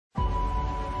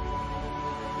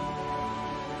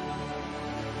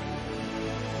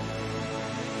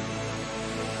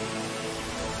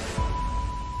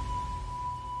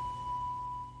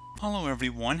Hello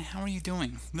everyone, how are you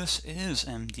doing? This is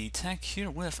MD Tech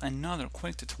here with another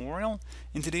quick tutorial.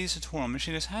 In today's tutorial, I'm going to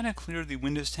show you guys how to clear the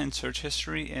Windows 10 search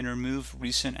history and remove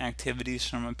recent activities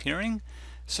from appearing.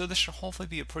 So this should hopefully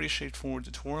be a pretty straightforward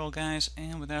tutorial, guys,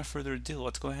 and without further ado,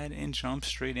 let's go ahead and jump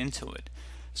straight into it.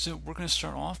 So we're going to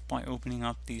start off by opening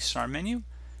up the Start menu.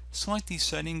 Select the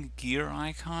setting gear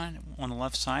icon on the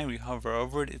left side. We hover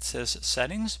over it, it says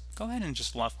Settings. Go ahead and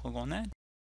just left click on that.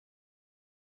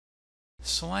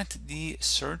 Select the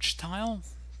search tile,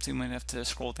 so you might have to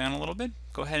scroll down a little bit.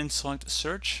 Go ahead and select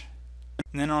search,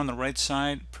 and then on the right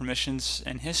side, permissions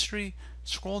and history,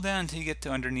 scroll down until you get to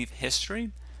underneath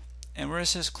history, and where it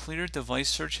says clear device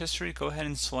search history, go ahead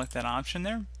and select that option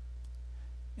there,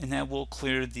 and that will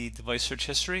clear the device search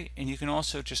history. And you can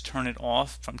also just turn it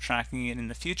off from tracking it in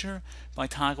the future by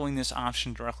toggling this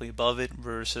option directly above it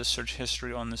versus search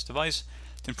history on this device.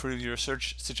 To improve your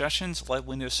search suggestions, let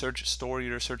Windows Search store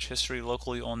your search history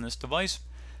locally on this device.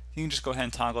 You can just go ahead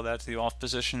and toggle that to the off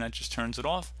position. That just turns it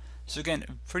off. So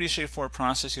again, pretty straightforward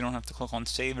process. You don't have to click on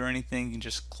save or anything. You can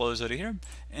just close out of here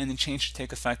and the change should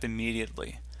take effect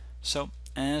immediately. So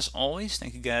as always,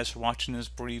 thank you guys for watching this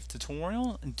brief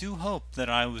tutorial. I do hope that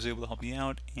I was able to help you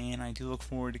out, and I do look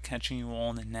forward to catching you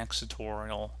all in the next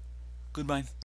tutorial. Goodbye.